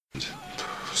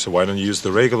So why don't you use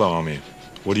the regular army?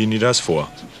 What do you need us for?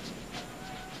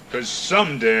 Because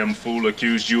some damn fool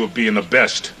accused you of being the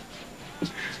best.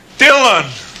 Dylan!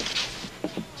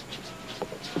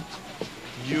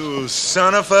 You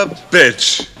son of a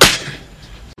bitch!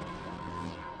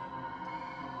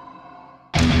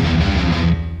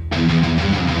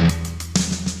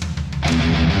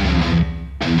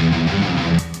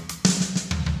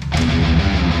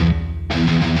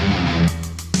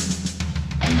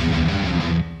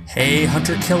 Hey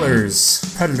hunter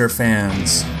killers, Predator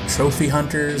fans, trophy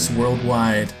hunters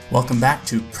worldwide. Welcome back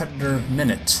to Predator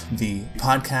Minute, the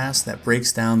podcast that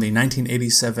breaks down the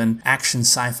 1987 action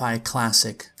sci-fi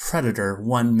classic Predator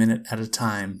 1 minute at a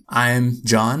time. I'm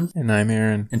John. And I'm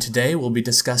Aaron. And today we'll be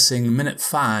discussing Minute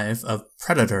 5 of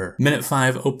Predator. Minute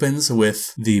 5 opens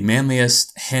with the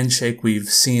manliest handshake we've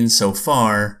seen so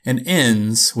far and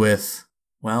ends with,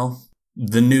 well,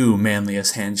 the new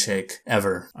manliest handshake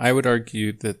ever. I would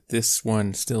argue that this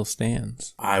one still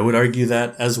stands. I would argue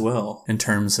that as well in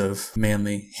terms of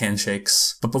manly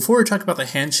handshakes. But before we talk about the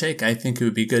handshake, I think it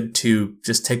would be good to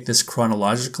just take this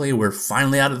chronologically. We're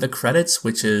finally out of the credits,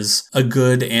 which is a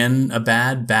good and a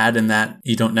bad. Bad in that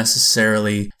you don't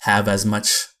necessarily have as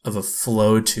much of a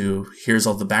flow to here's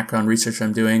all the background research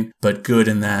I'm doing, but good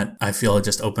in that I feel it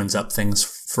just opens up things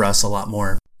for us a lot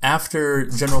more. After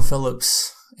General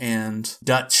Phillips and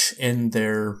Dutch in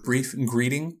their brief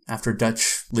greeting, after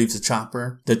Dutch leaves the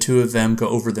chopper, the two of them go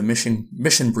over the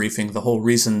mission briefing, the whole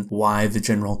reason why the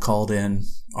general called in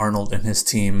Arnold and his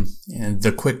team. And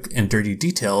the quick and dirty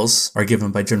details are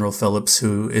given by General Phillips,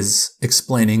 who is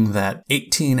explaining that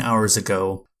 18 hours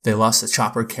ago, they lost a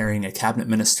chopper carrying a cabinet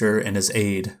minister and his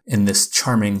aide in this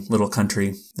charming little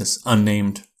country, this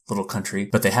unnamed little country,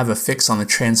 but they have a fix on the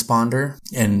transponder,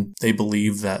 and they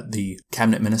believe that the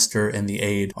cabinet minister and the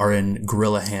aide are in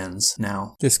guerrilla hands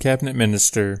now. This cabinet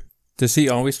minister, does he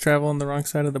always travel on the wrong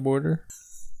side of the border?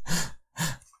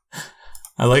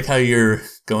 I like how you're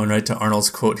going right to Arnold's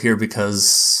quote here,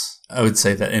 because I would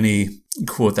say that any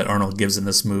quote that Arnold gives in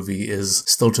this movie is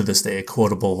still to this day a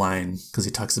quotable line, because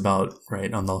he talks about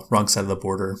right on the wrong side of the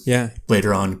border. Yeah.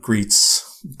 Later on greets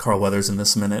Carl Weathers in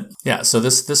this minute. Yeah, so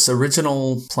this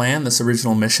original plan, this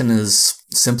original mission is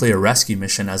simply a rescue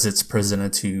mission as it's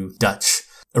presented to Dutch.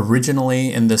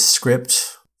 Originally in the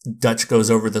script, Dutch goes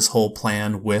over this whole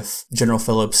plan with General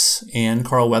Phillips and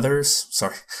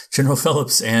General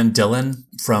Phillips and Dylan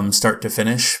from start to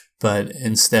finish. But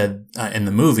instead, in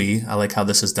the movie, I like how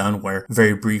this is done, where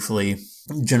very briefly,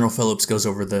 General Phillips goes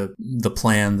over the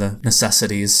plan, the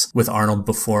necessities with Arnold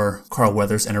before Carl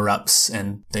Weathers interrupts,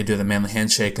 and they do the manly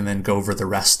handshake and then go over the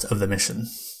rest of the mission.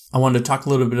 I wanted to talk a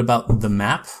little bit about the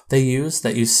map they use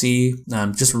that you see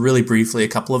just really briefly a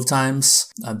couple of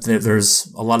times.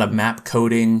 There's a lot of map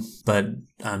coding, but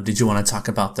did you want to talk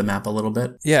about the map a little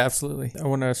bit? Yeah, absolutely. I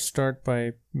want to start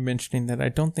by mentioning that I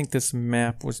don't think this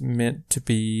map was meant to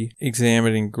be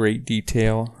examined in great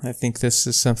detail. I think this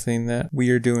is something that we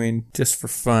are doing just for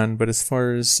fun, but as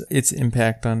far as its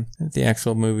impact on the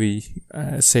actual movie,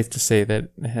 it's safe to say that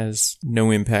it has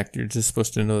no impact. You're just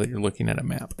supposed to know that you're looking at a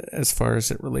map as far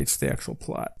as it relates to the actual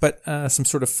plot. But some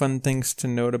sort of fun things to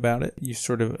note about it. You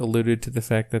sort of alluded to the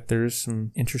fact that there's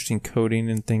some interesting coding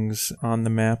and things on the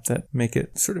map that make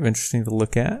it sort of interesting to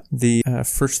look at. The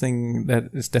first thing that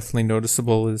is definitely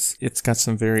noticeable is it's got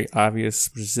some very obvious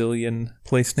Brazilian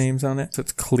place names on it. So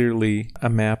it's clearly a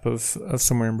map of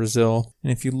somewhere in Brazil.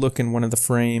 And if you look in one of the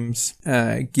frames,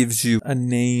 it gives you a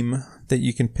name that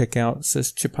you can pick out. It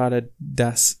says Chapada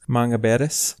das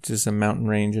Mangabeira, which is a mountain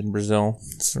range in Brazil,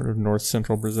 sort of north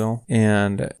central Brazil.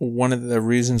 And one of the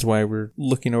reasons why we're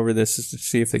looking over this is to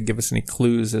see if they give us any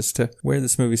clues as to where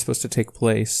this movie is supposed to take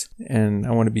place. And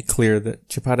I want to be clear that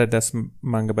Chapada das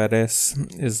Mangabeira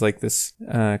is like this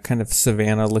kind of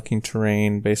savanna looking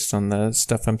terrain based on the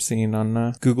stuff I'm seeing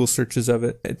on Google searches of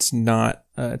it. It's not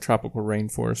tropical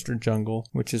rainforest or jungle,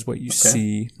 which is what you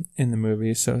see in the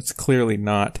movie. So it's clearly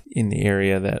not in the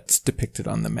area that's depicted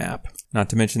on the map. Not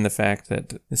to mention the fact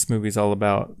that this movie is all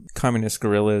about communist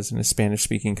guerrillas in a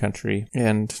Spanish-speaking country,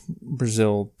 and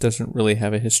Brazil doesn't really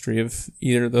have a history of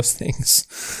either of those things.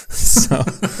 So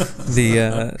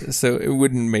so it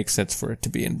wouldn't make sense for it to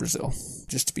be in Brazil,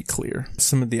 just to be clear.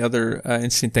 Some of the other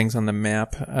interesting things on the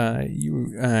map,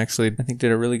 you actually, I think,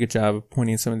 did a really good job of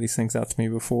pointing some of these things out to me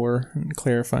before and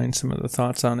clarifying some of the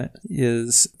thoughts on it,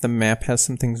 is the map has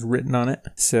some things written on it.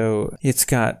 So it's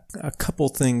got a couple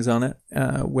things on it.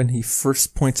 When he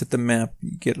first points at the map,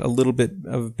 you get a little bit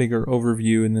of a bigger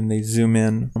overview, and then they zoom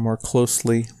in more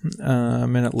closely a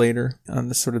minute later on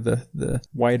the sort of the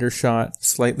wider shot,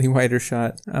 slightly wider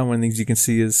shot. One of the things you can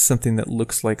see is something that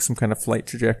looks like some kind of flight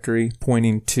trajectory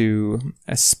pointing to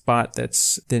a spot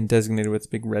that's then designated with a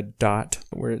big red dot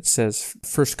where it says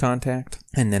first contact,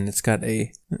 and then it's got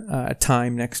a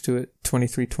time next to it,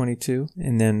 2322,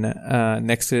 and then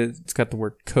next to it, it's got the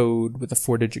word code with a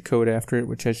 4-digit code after it,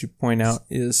 which, as you point out,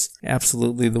 is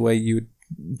absolutely the way you would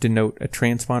denote a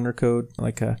transponder code,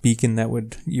 like a beacon that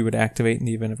you would activate in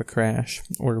the event of a crash,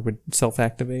 or would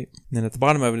self-activate. And then at the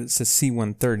bottom of it, it says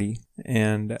C-130,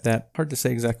 and that, hard to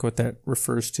say exactly what that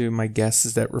refers to. My guess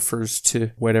is that refers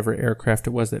to whatever aircraft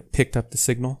it was that picked up the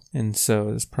signal, and so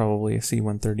it's probably a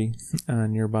C-130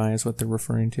 nearby is what they're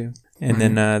referring to. And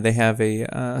then they have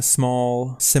a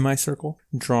small semicircle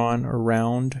drawn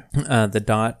around the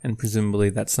dot, and presumably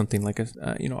that's something like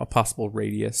a possible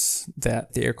radius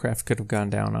that the aircraft could have gone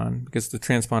down on, because the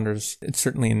transponders,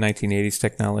 certainly in 1980s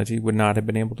technology, would not have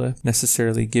been able to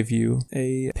necessarily give you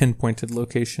a pinpointed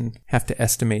location. Have to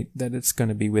estimate that it's going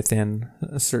to be within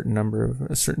a certain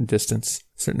distance,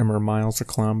 a certain number of miles or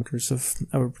kilometers of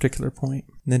a particular point.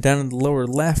 And then down in the lower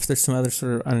left, there's some other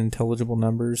sort of unintelligible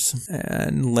numbers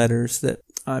and letters that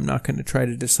I'm not going to try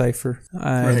to decipher.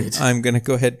 I'm going to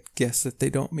go ahead and guess that they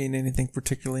don't mean anything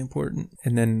particularly important.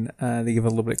 And then they give a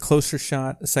little bit closer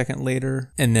shot a second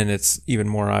later, and then it's even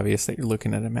more obvious that you're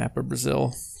looking at a map of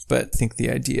Brazil. But I think the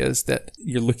idea is that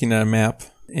you're looking at a map,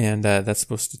 and that's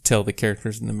supposed to tell the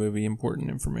characters in the movie important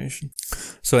information.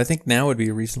 So I think now would be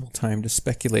a reasonable time to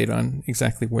speculate on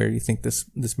exactly where you think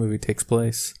this movie takes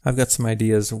place. I've got some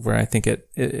ideas of where I think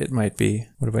it might be.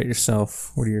 What about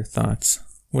yourself? What are your thoughts?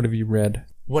 What have you read?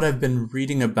 What I've been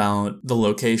reading about the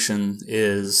location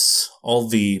is all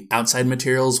the outside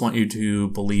materials want you to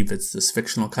believe it's this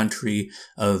fictional country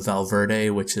of Valverde,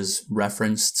 which is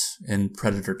referenced in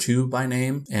Predator 2 by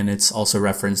name, and it's also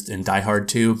referenced in Die Hard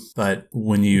 2. But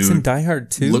when you it's in Die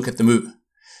Hard 2? Look at the movie.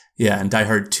 Yeah, in Die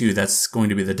Hard 2, that's going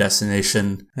to be the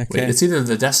destination. Okay. It's either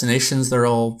the destinations they're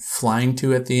all flying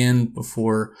to at the end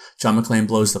before John McClane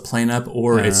blows the plane up,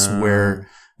 or it's where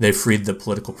they freed the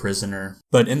political prisoner.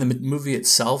 But in the movie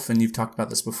itself, and you've talked about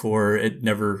this before, it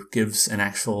never gives an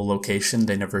actual location.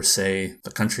 They never say the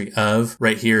country of.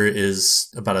 Right here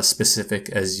is about as specific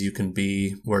as you can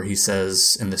be, where he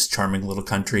says, in this charming little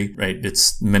country, right?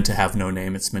 It's meant to have no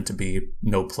name. It's meant to be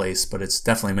no place, but it's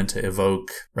definitely meant to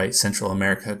evoke, right? Central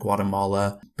America,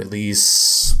 Guatemala,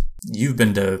 Belize. You've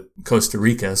been to Costa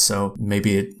Rica, so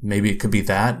maybe it could be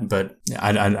that, but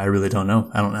I really don't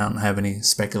know. I don't have any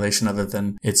speculation other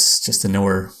than it's just a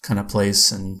nowhere kind of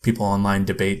place, and people online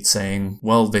debate saying,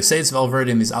 well, they say it's Valverde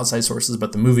in these outside sources,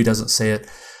 but the movie doesn't say it,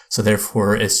 so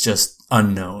therefore it's just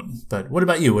unknown. But what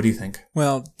about you? What do you think?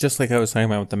 Well, just like I was talking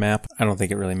about with the map, I don't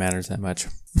think it really matters that much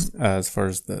as far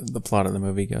as the plot of the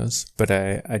movie goes. But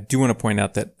I do want to point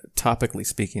out that, topically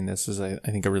speaking, this was, I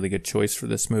think, a really good choice for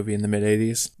this movie in the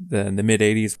mid-'80s. The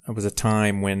mid-'80s was a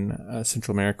time when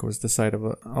Central America was the site of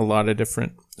a lot of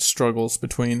different struggles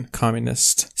between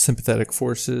communist sympathetic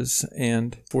forces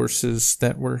and forces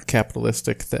that were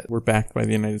capitalistic, that were backed by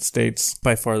the United States.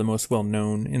 By far the most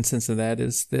well-known instance of that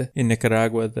is in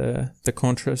Nicaragua, the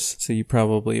Contras. So you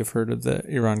probably have heard of the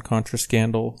Iran-Contra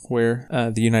scandal, where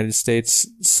the United States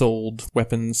sold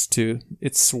weapons to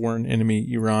its sworn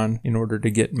enemy, Iran, in order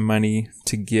to get money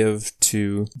to give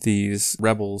to these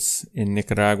rebels in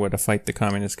Nicaragua to fight the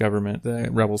communist government, the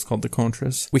rebels called the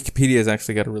Contras. Wikipedia has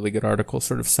actually got a really good article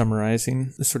sort of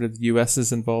summarizing the sort of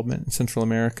U.S.'s involvement in Central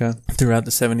America throughout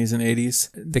the 70s and 80s.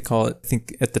 They call it, I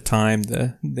think at the time,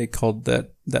 they called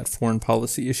that foreign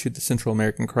policy issue the Central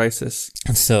American Crisis.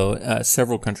 And so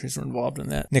several countries were involved in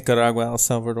that. Nicaragua, El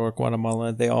Salvador,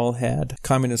 Guatemala, they all had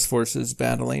communist forces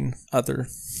battling other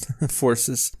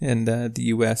forces, and the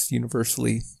U.S.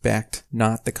 universally backed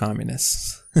not the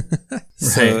communists.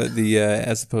 So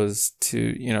as opposed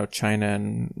to, China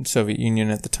and Soviet Union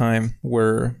at the time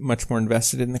were much more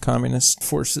invested in the communist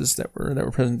forces that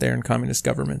were present there, in communist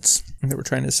governments that were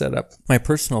trying to set up. My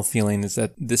personal feeling is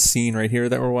that this scene right here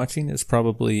that we're watching is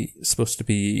probably supposed to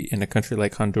be in a country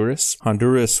like Honduras.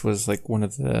 Honduras was like one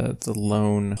of the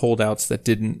lone holdouts that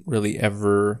didn't really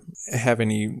ever have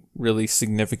any really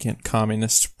significant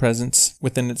communist presence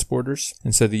within its borders.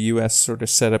 And so the U.S. sort of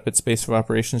set up its base of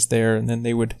operations there, and then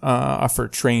they would offer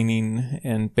training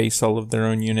and base all of their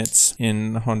own units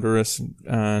in Honduras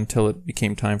until it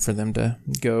became time for them to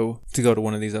go to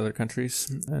one of these other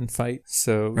countries and fight.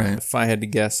 So if I had to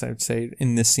guess, I would say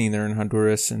in this scene they're in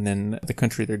Honduras, and then the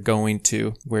country they're going to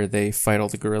to, where they fight all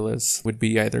the guerrillas, would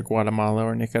be either Guatemala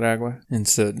or Nicaragua, and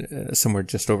so somewhere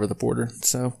just over the border.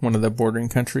 So one of the bordering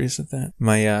countries of that.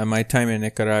 My time in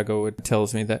Nicaragua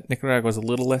tells me that Nicaragua is a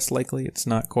little less likely. It's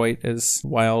not quite as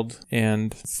wild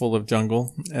and full of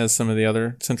jungle as some of the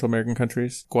other Central American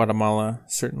countries. Guatemala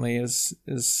certainly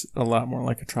is a lot more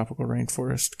like a tropical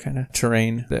rainforest kind of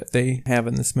terrain that they have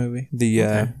in this movie.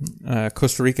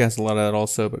 Costa Rica has a lot of that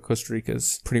also, but Costa Rica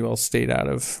is pretty well stayed out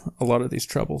of a lot of these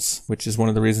troubles, which is one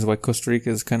of the reasons why Costa Rica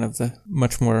is kind of the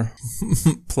much more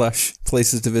plush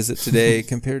places to visit today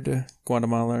compared to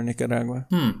Guatemala or Nicaragua.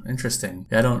 Interesting.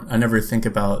 Yeah, I never think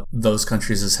about those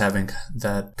countries as having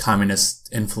that communist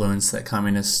influence, that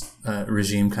communist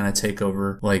regime kind of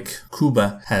takeover like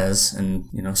Cuba has, and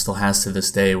still has to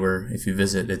this day, where if you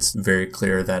visit, it's very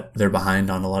clear that they're behind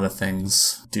on a lot of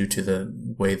things due to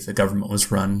the way the government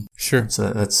was run. Sure. So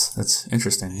that's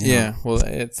interesting. Yeah. Well,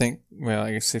 I think,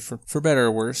 I guess say for better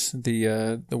or worse,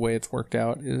 the way it's worked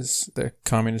out is the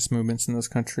communist movements in those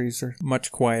countries are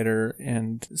much quieter,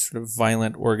 and sort of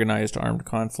violent, organized armed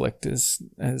conflict is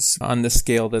on the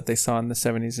scale that they saw in the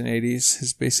 70s and 80s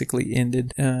has basically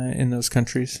ended in those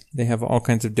countries. They have all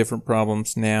kinds of different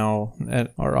problems now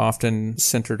that are often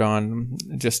centered on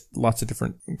just lots of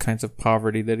different kinds of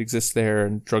poverty that exists there,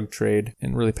 and drug trade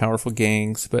and really powerful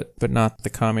gangs, but not the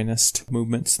communist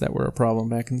movements that were a problem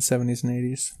back in the 70s and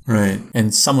 80s. Right.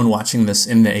 And someone watching this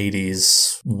in the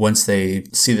 80s, once they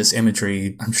see this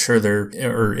imagery, I'm sure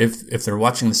if they're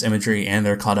watching this imagery and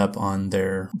they're caught up on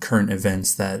their current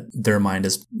events, that their mind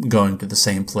is going to the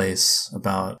same place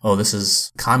about, this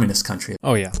is communist country.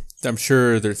 Oh, yeah. I'm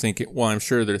sure they're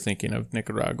thinking of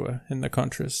Nicaragua and the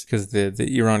Contras, because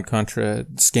the Iran-Contra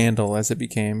scandal, as it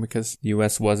became, because the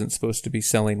U.S. wasn't supposed to be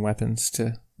selling weapons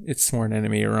to its sworn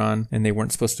enemy Iran, and they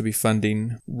weren't supposed to be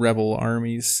funding rebel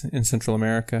armies in Central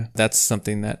America. That's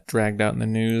something that dragged out in the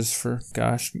news for,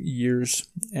 years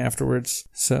afterwards.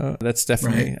 So that's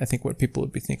definitely, I think, what people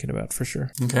would be thinking about for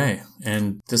sure. Okay.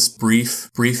 And this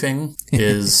briefing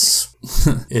is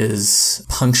is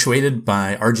punctuated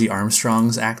by R.G.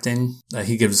 Armstrong's acting.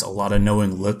 He gives a lot of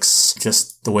knowing looks.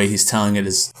 Just the way he's telling it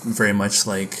is very much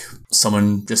like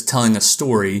someone just telling a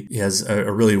story. He has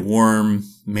a really warm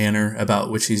manner about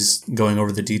which he's going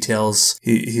over the details.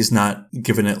 He's not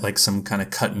giving it like some kind of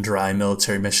cut and dry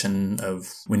military mission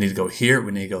of we need to go here,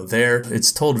 we need to go there.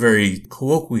 It's told very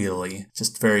colloquially,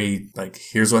 just very like,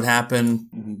 here's what happened,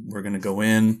 we're going to go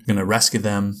in, going to rescue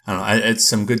them. I don't know, it's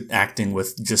some good acting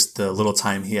with just the little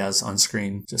time he has on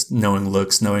screen. Just knowing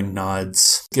looks, knowing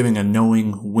nods, giving a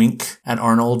knowing wink at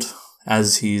Arnold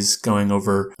as he's going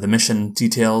over the mission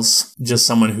details. Just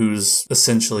someone who's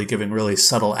essentially giving really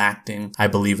subtle acting, I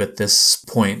believe, at this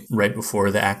point, right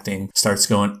before the acting starts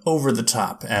going over the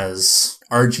top, as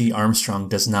R.G. Armstrong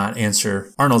does not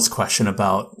answer Arnold's question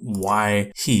about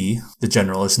why he, the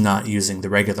general, is not using the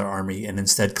regular army and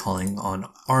instead calling on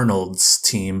Arnold's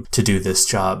team to do this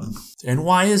job. And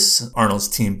why is Arnold's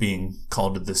team being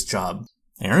called to this job?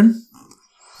 Aaron?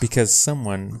 Because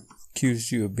someone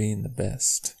accused you of being the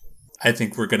best. I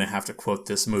think we're going to have to quote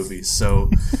this movie,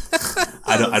 so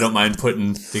I don't mind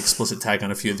putting the explicit tag on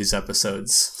a few of these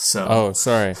episodes. So. Oh,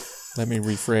 sorry. Let me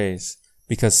rephrase.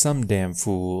 Because some damn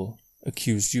fool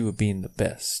accused you of being the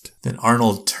best. Then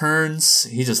Arnold turns.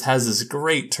 He just has this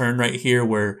great turn right here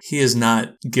where he is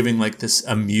not giving like this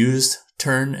amused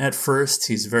turn at first.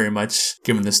 He's very much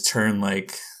giving this turn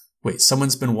like, wait,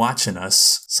 someone's been watching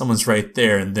us. Someone's right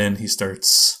there. And then he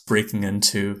starts breaking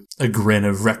into a grin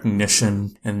of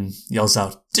recognition and yells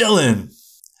out, "Dylan!"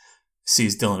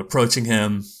 Sees Dylan approaching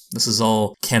him. This is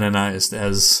all canonized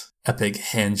as epic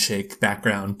handshake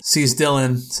background. Sees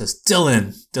Dylan, says,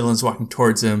 "Dylan!" Dylan's walking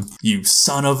towards him. "You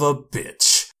son of a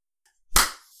bitch."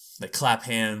 They clap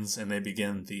hands and they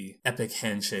begin the epic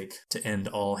handshake to end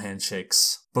all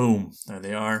handshakes. Boom. There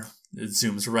they are. It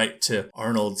zooms right to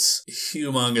Arnold's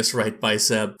humongous right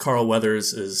bicep. Carl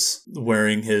Weathers is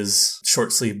wearing his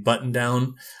short sleeve button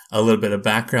down. A little bit of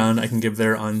background I can give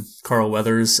there on Carl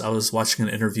Weathers. I was watching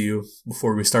an interview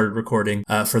before we started recording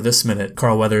for this minute.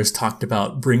 Carl Weathers talked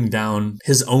about bringing down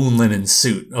his own linen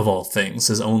suit, of all things.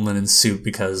 His own linen suit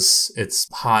because it's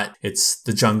hot, it's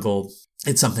the jungle,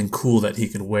 it's something cool that he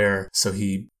could wear. So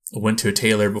he went to a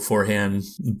tailor beforehand,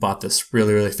 bought this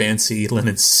really, really fancy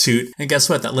linen suit. And guess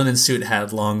what? That linen suit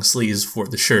had long sleeves for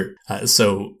the shirt.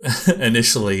 So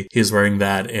initially he was wearing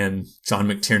that, and John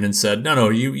McTiernan said, no,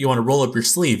 you want to roll up your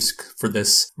sleeves for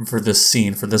this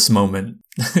scene, for this moment.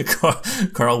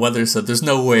 Carl Weathers said, there's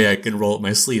no way I can roll up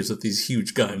my sleeves with these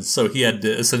huge guns. So he had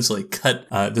to essentially cut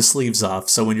the sleeves off.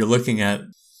 So when you're looking at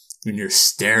when you're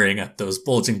staring at those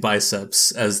bulging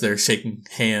biceps as they're shaking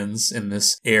hands in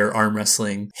this air arm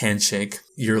wrestling handshake.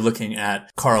 You're looking at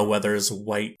Carl Weathers'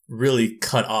 white, really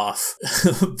cut off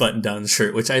button-down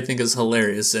shirt, which I think is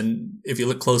hilarious. And if you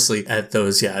look closely at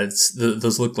those,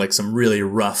 those look like some really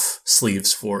rough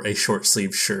sleeves for a short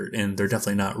sleeve shirt, and they're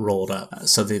definitely not rolled up.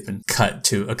 So they've been cut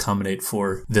to accommodate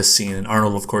for this scene. And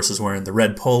Arnold, of course, is wearing the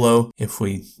red polo. If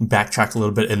we backtrack a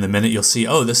little bit in the minute, you'll see,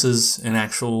 oh, this is an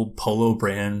actual polo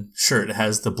brand shirt. It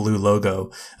has the blue logo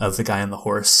of the guy on the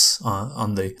horse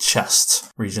on the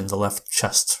chest region, the left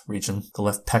chest region, the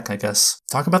left pec, I guess.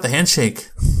 Talk about the handshake,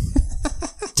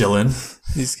 Dylan.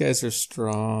 These guys are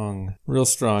strong, real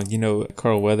strong. You know,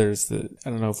 Carl Weathers, I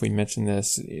don't know if we mentioned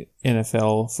this,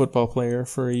 NFL football player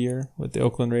for a year with the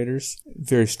Oakland Raiders.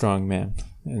 Very strong man.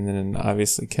 And then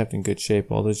obviously kept in good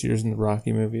shape all those years in the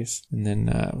Rocky movies. And then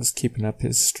was keeping up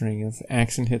his string of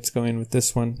action hits going with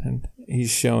this one. And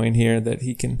he's showing here that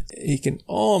he can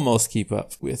almost keep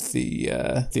up with the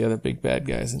other big bad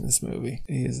guys in this movie.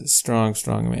 He is a strong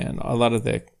man. A lot of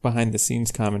the behind the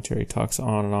scenes commentary talks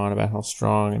on and on about how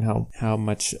strong and how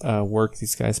much work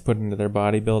these guys put into their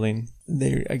bodybuilding.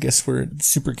 They, I guess, were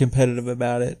super competitive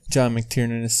about it. John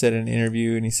McTiernan has said in an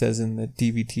interview, and he says in the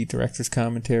DVT director's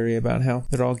commentary about how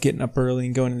they're all getting up early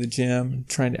and going to the gym and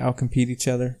trying to outcompete each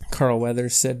other. Carl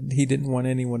Weathers said he didn't want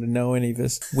anyone to know any of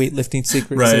his weightlifting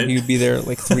secrets, right. So he would be there at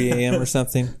like 3 a.m. or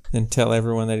something and tell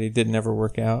everyone that he didn't ever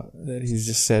work out, that he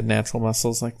just had natural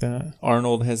muscles like that.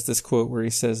 Arnold has this quote where he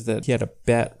says that he had a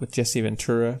bet with Jesse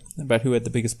Ventura about who had the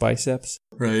biggest biceps.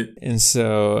 Right. And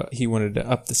so he wanted to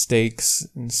up the stakes,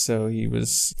 and so he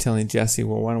was telling Jesse,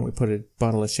 well, why don't we put a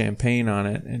bottle of champagne on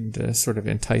it, and sort of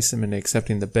entice him into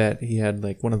accepting the bet. He had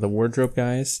like one of the wardrobe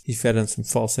guys. He fed him some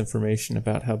false information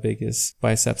about how big his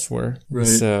biceps were. Right.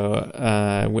 So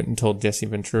I went and told Jesse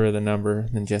Ventura the number,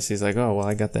 and Jesse's like, oh, well,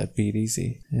 I got that beat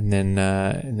easy. And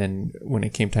then when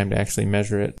it came time to actually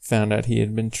measure it, found out he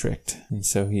had been tricked. And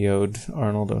so he owed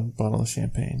Arnold a bottle of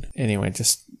champagne. Anyway,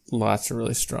 just lots of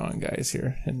really strong guys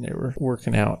here, and they were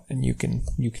working out, and you can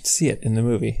see it in the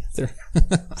movie.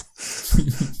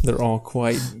 They're all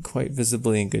quite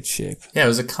visibly in good shape. Yeah, it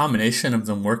was a combination of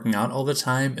them working out all the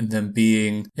time and them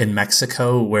being in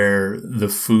Mexico where the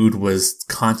food was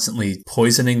constantly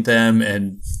poisoning them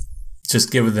and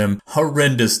just giving them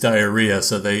horrendous diarrhea.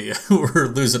 So they were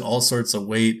losing all sorts of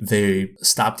weight. They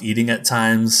stopped eating at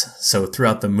times. So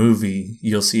throughout the movie,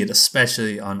 you'll see it,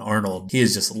 especially on Arnold. He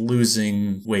is just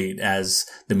losing weight as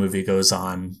the movie goes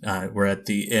on. Where at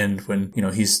the end, when,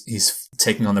 he's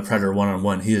taking on the Predator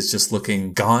one-on-one, he is just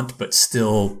looking gaunt, but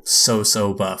still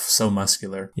so buff, so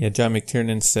muscular. Yeah, John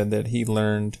McTiernan said that he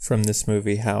learned from this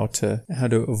movie how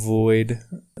to avoid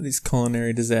these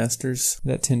culinary disasters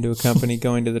that tend to accompany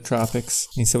going to the tropics.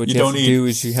 And so what you have to do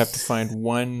is you have to find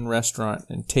one restaurant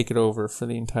and take it over for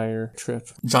the entire trip.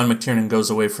 John McTiernan goes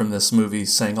away from this movie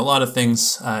saying a lot of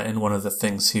things, and one of the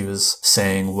things he was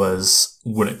saying was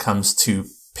when it comes to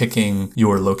picking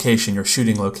your location, your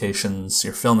shooting locations,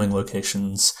 your filming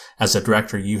locations, as a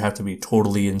director, you have to be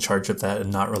totally in charge of that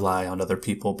and not rely on other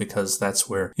people, because that's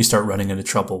where you start running into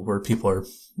trouble, where people are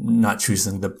not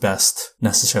choosing the best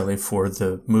necessarily for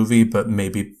the movie, but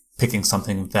maybe picking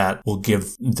something that will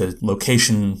give the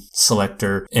location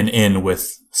selector an in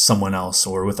with someone else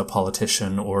or with a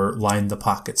politician, or line the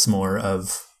pockets more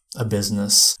of a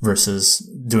business versus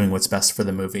doing what's best for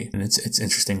the movie. And it's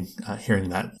interesting hearing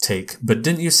that take. But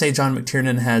didn't you say John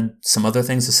McTiernan had some other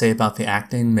things to say about the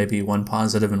acting, maybe one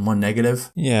positive and one negative?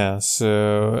 Yeah,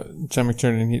 so John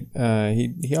McTiernan,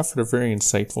 he offered a very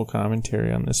insightful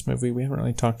commentary on this movie. We haven't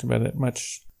really talked about it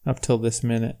much up till this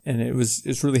minute, and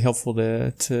it's really helpful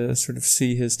to sort of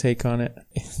see his take on it.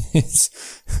 It's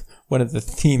one of the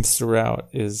themes throughout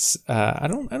is I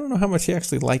don't know how much he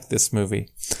actually liked this movie.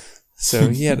 So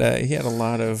he had a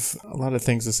lot of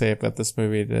things to say about this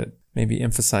movie that maybe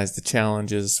emphasized the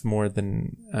challenges more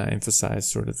than emphasized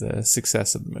sort of the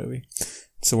success of the movie.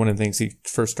 So one of the things he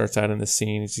first starts out in the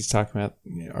scene is he's talking about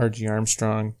R.G.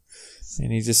 Armstrong,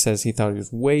 and he just says he thought he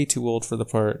was way too old for the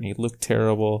part and he looked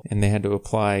terrible, and they had to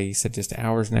apply, he said, just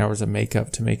hours and hours of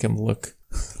makeup to make him look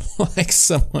like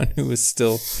someone who was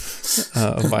still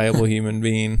a viable human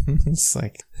being. It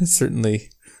certainly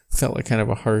felt like kind of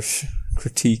a harsh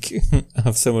critique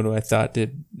of someone who I thought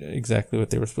did exactly what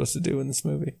they were supposed to do in this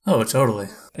movie. Oh, totally.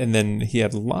 And then he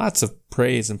had lots of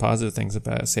praise and positive things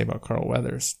say about Carl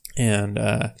Weathers. And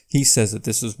he says that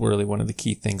this is really one of the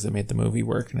key things that made the movie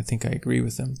work, and I think I agree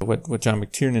with him. What John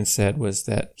McTiernan said was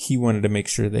that he wanted to make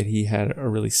sure that he had a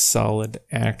really solid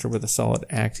actor with a solid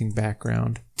acting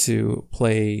background to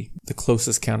play the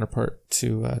closest counterpart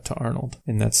to Arnold.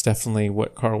 And that's definitely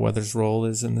what Carl Weathers' role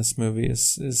is in this movie,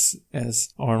 is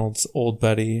as Arnold's old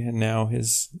buddy and now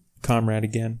his comrade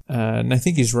again. And I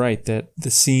think he's right that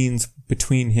the scenes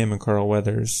between him and Carl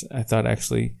Weathers, I thought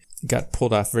actually got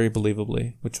pulled off very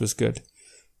believably, which was good.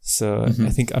 So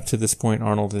I think up to this point,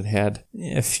 Arnold had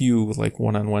a few like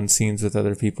one-on-one scenes with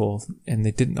other people, and they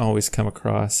didn't always come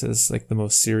across as like the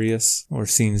most serious or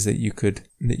scenes that you could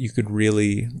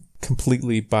really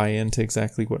completely buy into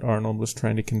exactly what Arnold was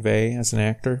trying to convey as an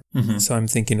actor. So I'm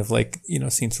thinking of like,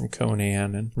 scenes from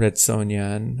Conan and Red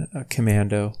Sonja and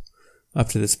Commando. Up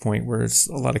to this point where it's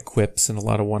a lot of quips and a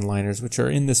lot of one-liners, which are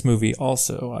in this movie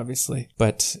also, obviously.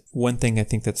 But one thing I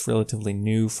think that's relatively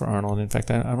new for Arnold, in fact,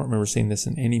 I don't remember seeing this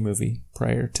in any movie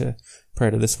prior to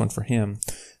this one for him,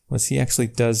 was he actually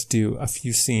does do a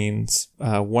few scenes,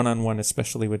 one-on-one,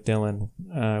 especially with Dylan,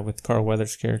 with Carl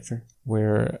Weathers' character,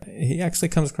 where he actually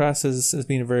comes across as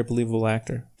being a very believable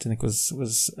actor, which I think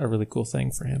was a really cool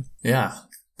thing for him. Yeah,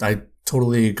 I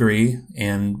totally agree.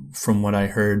 And from what I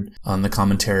heard on the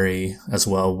commentary as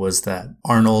well was that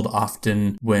Arnold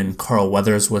often, when Carl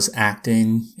Weathers was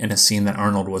acting in a scene that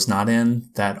Arnold was not in,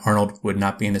 that Arnold would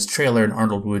not be in his trailer and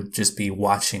Arnold would just be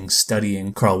watching,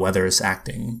 studying Carl Weathers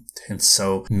acting. And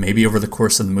so maybe over the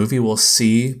course of the movie, we'll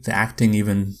see the acting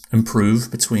even improve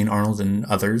between Arnold and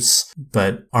others.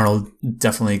 But Arnold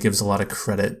definitely gives a lot of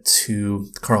credit to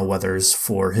Carl Weathers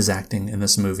for his acting in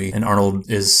this movie. And Arnold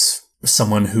is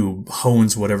someone who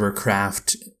hones whatever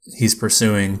craft he's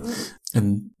pursuing.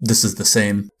 And this is the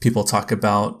same. People talk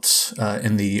about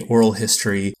in the oral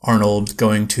history, Arnold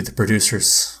going to the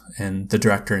producers and the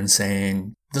director and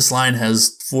saying, this line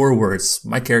has 4 words.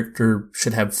 My character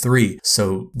should have 3.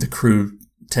 So the crew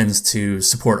tends to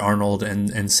support Arnold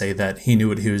and say that he knew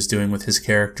what he was doing with his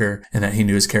character and that he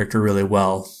knew his character really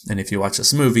well. And if you watch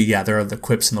this movie, yeah, there are the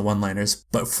quips and the one-liners,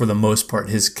 but for the most part,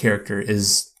 his character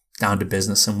is down to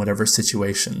business in whatever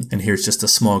situation. And here's just a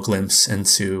small glimpse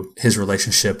into his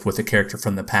relationship with a character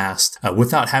from the past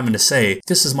without having to say,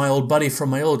 this is my old buddy from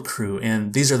my old crew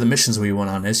and these are the missions we went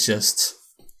on. It's just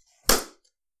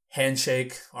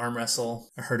handshake, arm wrestle.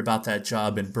 I heard about that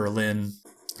job in Berlin.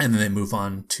 And then they move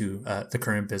on to the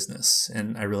current business.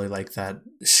 And I really like that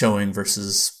showing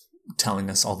versus telling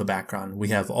us all the background. We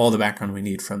have all the background we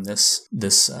need from this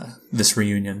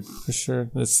reunion. For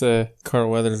sure. This Carl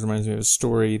Weathers reminds me of a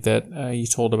story that he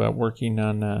told about working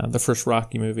on the first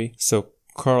Rocky movie. So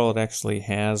Carl actually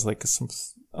has like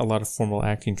a lot of formal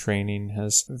acting training,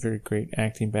 has a very great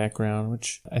acting background,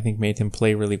 which I think made him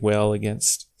play really well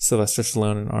against Sylvester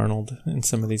Stallone and Arnold in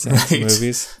some of these action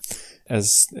movies.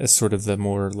 As sort of the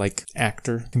more like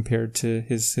actor compared to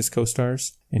his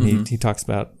co-stars. And he talks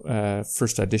about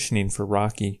first auditioning for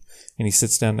Rocky, and he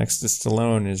sits down next to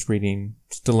Stallone and is reading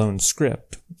Stallone's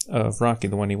script of Rocky,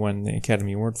 the one he won the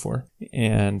Academy Award for.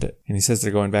 And he says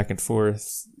they're going back and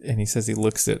forth, and he says he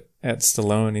looks at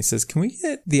Stallone and he says, can we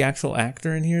get the actual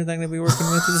actor in here that I'm going to be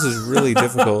working with? This is really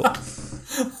difficult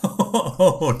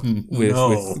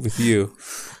with you.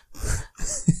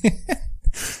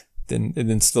 And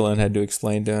then Stallone had to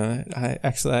explain to him, I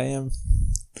am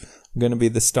going to be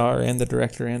the star and the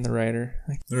director and the writer.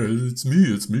 It's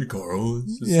me, Carl.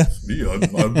 It's me. I'm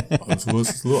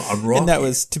Rocky. And that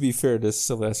was, to be fair to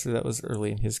Sylvester, that was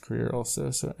early in his career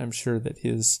also. So I'm sure that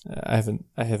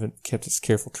I haven't kept as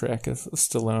careful track of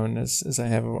Stallone as I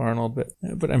have of Arnold,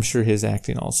 but I'm sure his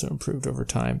acting also improved over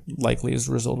time, likely as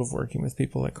a result of working with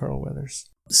people like Carl Weathers.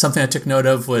 Something I took note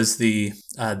of was the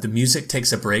music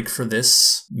takes a break for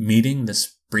this meeting,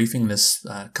 this briefing, this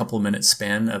couple of minute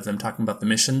span of them talking about the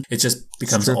mission. It just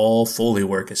becomes all Foley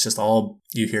work. It's just all,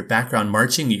 you hear background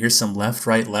marching, you hear some left,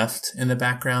 right, left in the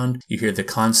background. You hear the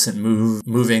constant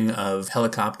moving of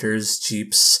helicopters,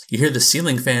 jeeps. You hear the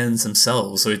ceiling fans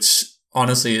themselves, which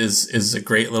honestly is a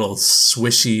great little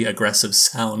swishy, aggressive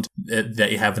sound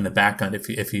that you have in the background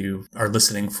if you are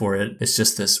listening for it. It's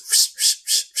just this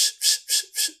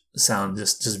sound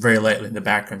just very lightly in the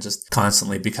background, just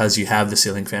constantly, because you have the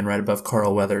ceiling fan right above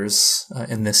Carl Weathers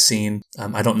in this scene.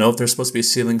 I don't know if there's supposed to be a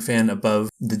ceiling fan above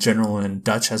the General and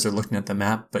Dutch as they're looking at the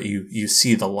map, but you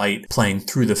see the light playing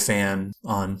through the fan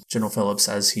on General Phillips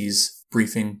as he's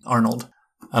briefing Arnold.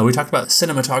 We talked about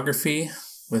cinematography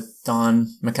with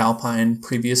Don McAlpine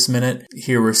previous minute.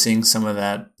 Here we're seeing some of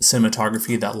that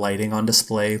cinematography, that lighting on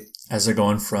display as they're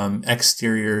going from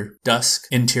exterior dusk,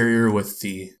 interior with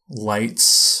the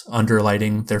lights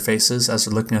underlighting their faces as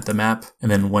they're looking at the map. And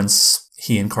then once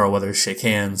he and Carl Weathers shake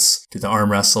hands, do the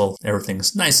arm wrestle,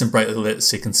 everything's nice and brightly lit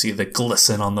so you can see the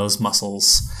glisten on those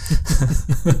muscles.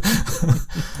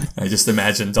 I just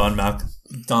imagine Don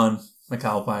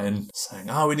McAlpine saying,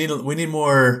 "Oh, we need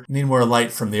more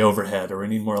light from the overhead, or we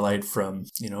need more light from,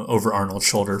 over Arnold's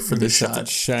shoulder for this shot."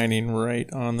 Shining right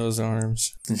on those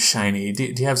arms. And shiny.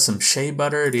 Do you have some shea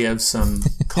butter? Do you have some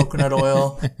coconut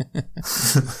oil?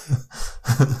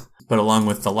 But along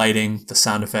with the lighting, the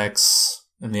sound effects,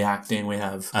 and the acting, we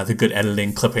have the good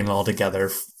editing, clipping it all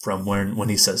together from when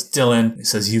he says Dylan, he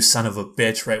says, "You son of a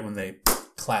bitch," right when they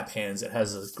clap hands. It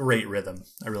has a great rhythm.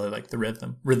 I really like the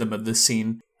rhythm of this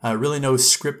scene. Really no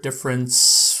script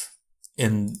difference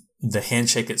in the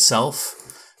handshake itself.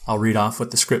 I'll read off what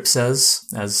the script says,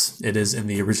 as it is in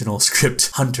the original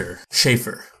script. Hunter,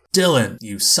 Schaefer, Dylan,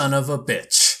 you son of a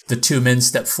bitch. The two men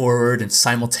step forward in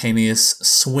simultaneous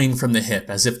swing from the hip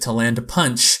as if to land a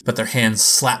punch, but their hands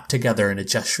slap together in a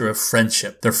gesture of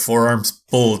friendship, their forearms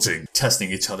bulging,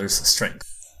 testing each other's strength.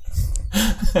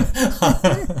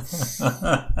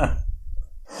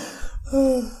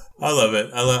 I love it.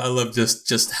 I love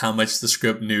just how much the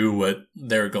script knew what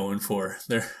they're going for.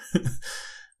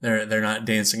 They're not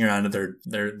dancing around it.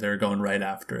 They're going right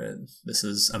after it. This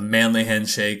is a manly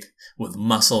handshake with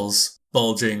muscles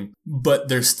bulging, but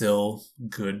they're still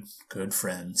good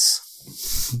friends.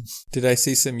 Did I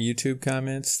see some YouTube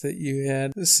comments that you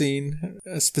had seen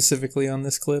specifically on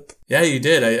this clip? Yeah, you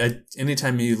did. I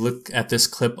anytime you look at this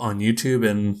clip on YouTube,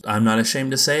 and I'm not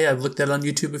ashamed to say I've looked at it on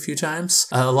YouTube a few times,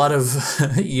 a lot of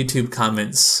YouTube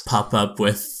comments pop up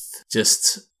with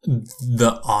just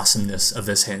the awesomeness of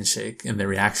this handshake and the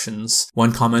reactions.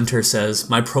 One commenter says,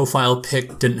 "My profile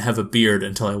pic didn't have a beard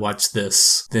until I watched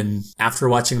this. Then after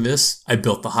watching this, I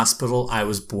built the hospital I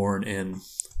was born in."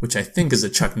 Which I think is a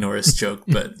Chuck Norris joke,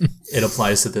 but it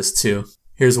applies to this too.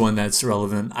 Here's one that's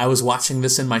relevant. "I was watching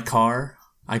this in my car.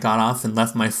 I got off and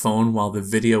left my phone while the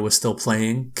video was still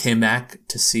playing. Came back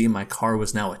to see my car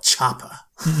was now a chopper.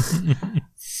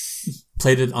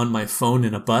 Played it on my phone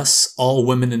in a bus. All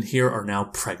women in here are now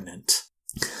pregnant."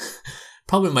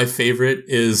 Probably my favorite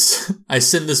is, "I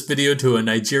sent this video to a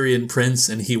Nigerian prince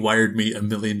and he wired me $1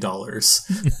 million.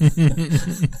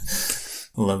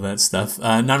 Love that stuff.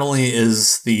 Not only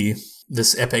is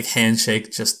this epic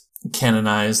handshake just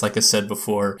canonized, like I said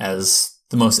before, as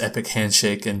the most epic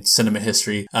handshake in cinema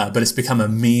history, but it's become a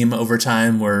meme over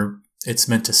time where it's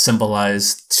meant to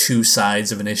symbolize two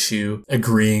sides of an issue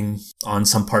agreeing on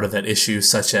some part of that issue,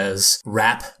 such as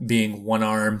rap being one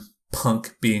arm,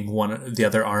 punk being the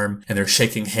other arm, and they're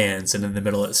shaking hands, and in the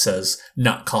middle it says,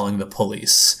 "Not calling the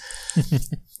police."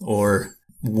 Or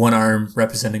one arm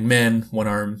representing men, one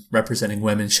arm representing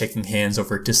women, shaking hands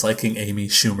over disliking Amy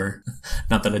Schumer.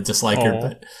 Not that I dislike her,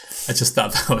 but I just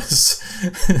thought that was...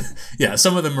 Yeah,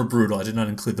 some of them are brutal. I did not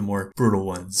include the more brutal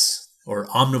ones. Or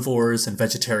omnivores and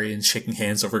vegetarians shaking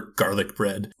hands over garlic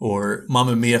bread. Or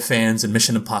Mamma Mia fans and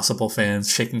Mission Impossible fans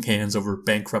shaking hands over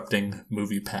bankrupting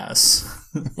MoviePass.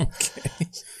 Okay.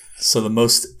 So the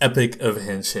most epic of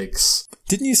handshakes.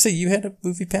 Didn't you say you had a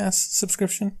MoviePass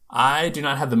subscription? I do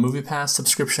not have the MoviePass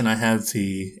subscription. I have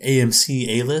the AMC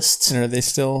A-List. And are they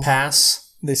still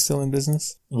pass? They still in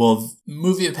business? Well,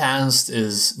 MoviePass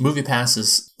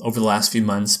is over the last few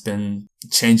months been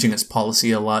changing its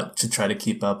policy a lot to try to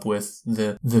keep up with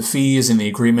the fees and the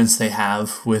agreements they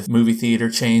have with movie theater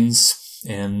chains.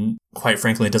 And quite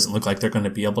frankly, it doesn't look like they're going to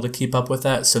be able to keep up with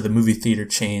that. So the movie theater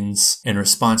chains, in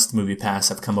response to MoviePass,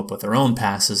 have come up with their own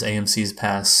passes. AMC's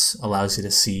pass allows you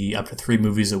to see up to 3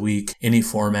 movies a week, any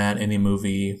format, any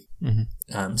movie.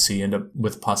 Mm-hmm. So you end up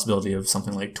with the possibility of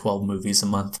something like 12 movies a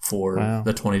month for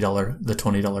the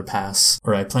 $20 pass.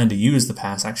 Or I plan to use the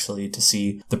pass actually to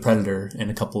see The Predator in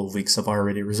a couple of weeks. I've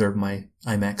already reserved my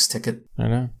IMAX ticket. I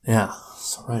know. Yeah,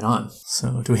 so right on.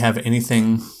 So do we have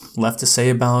anything left to say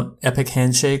about Epic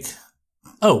Handshake?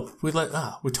 Oh, we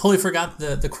totally forgot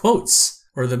the quotes,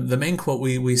 or the main quote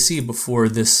we see before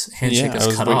this handshake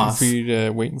is cut off.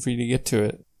 Waiting for you to get to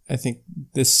it. I think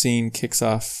this scene kicks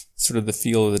off sort of the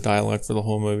feel of the dialogue for the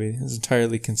whole movie. It's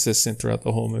entirely consistent throughout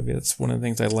the whole movie. That's one of the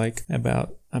things I like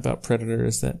about Predator,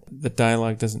 is that the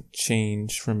dialogue doesn't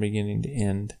change from beginning to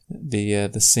end. The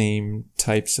same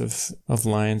types of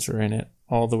lines are in it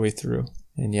all the way through.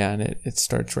 And it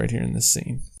starts right here in this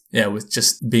scene. Yeah, with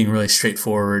just being really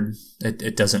straightforward,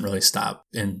 it doesn't really stop.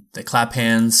 And they clap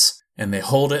hands, and they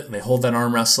hold it, and they hold that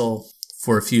arm wrestle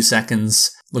for a few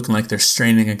seconds, looking like they're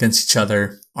straining against each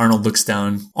other. Arnold looks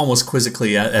down almost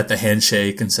quizzically at the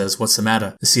handshake and says, "What's the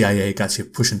matter? The CIA got you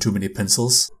pushing too many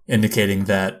pencils," indicating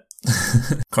that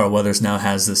Carl Weathers now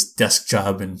has this desk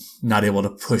job and not able to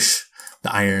push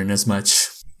the iron as much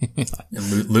and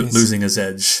losing his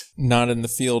edge. Not in the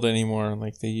field anymore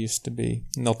like they used to be.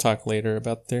 And they'll talk later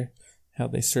about how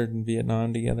they served in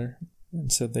Vietnam together.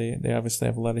 And so they obviously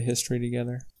have a lot of history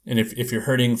together. And if you're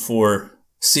hurting for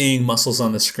seeing muscles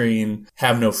on the screen,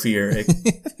 have no fear.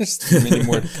 There's many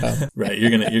more to come. Right, you're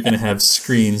gonna have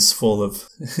screens full of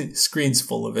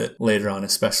it later on,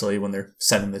 especially when they're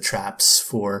setting the traps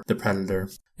for the predator.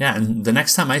 Yeah, and the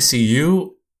next time I see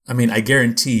you, I mean, I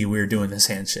guarantee we're doing this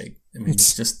handshake. I mean,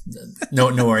 it's just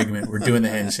no argument. We're doing the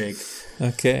handshake.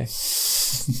 Okay.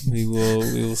 We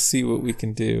will see what we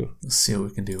can do. Let's see what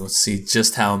we can do. Let's see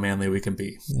just how manly we can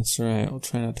be. That's right. We'll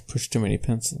try not to push too many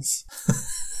pencils.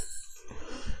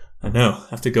 I know.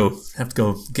 Have to go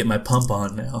get my pump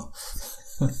on now.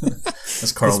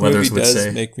 As Carl Weathers would say. This movie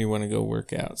does make me want to go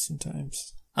work out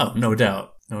sometimes. Oh, no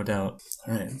doubt. No doubt.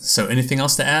 All right. So anything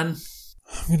else to add? I'm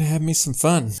going to have me some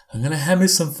fun.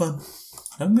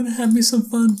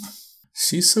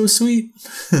 She's so sweet.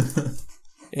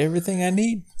 Everything I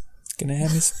need. Gonna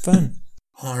have me some fun.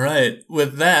 All right.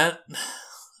 With that,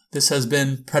 this has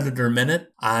been Predator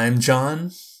Minute. I'm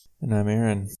John. And I'm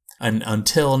Aaron. And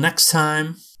until next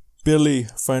time... Billy,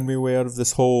 find me a way out of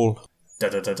this hole.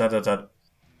 Da-da-da-da-da-da.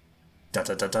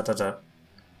 Da-da-da-da-da-da.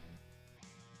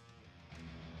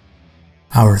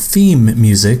 Our theme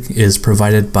music is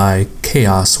provided by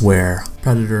Chaosware.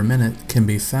 Predator Minute can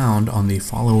be found on the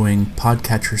following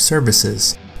podcatcher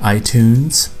services: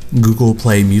 iTunes, Google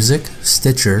Play Music,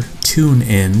 Stitcher,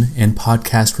 TuneIn, and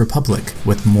Podcast Republic,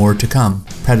 with more to come.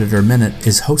 Predator Minute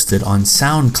is hosted on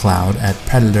SoundCloud at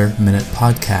Predator Minute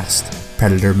Podcast.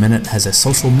 Predator Minute has a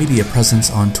social media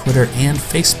presence on Twitter and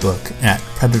Facebook at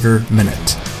Predator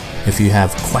Minute. If you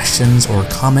have questions or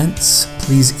comments,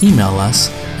 please email us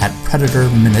at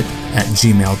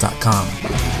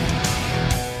predatorminute@gmail.com.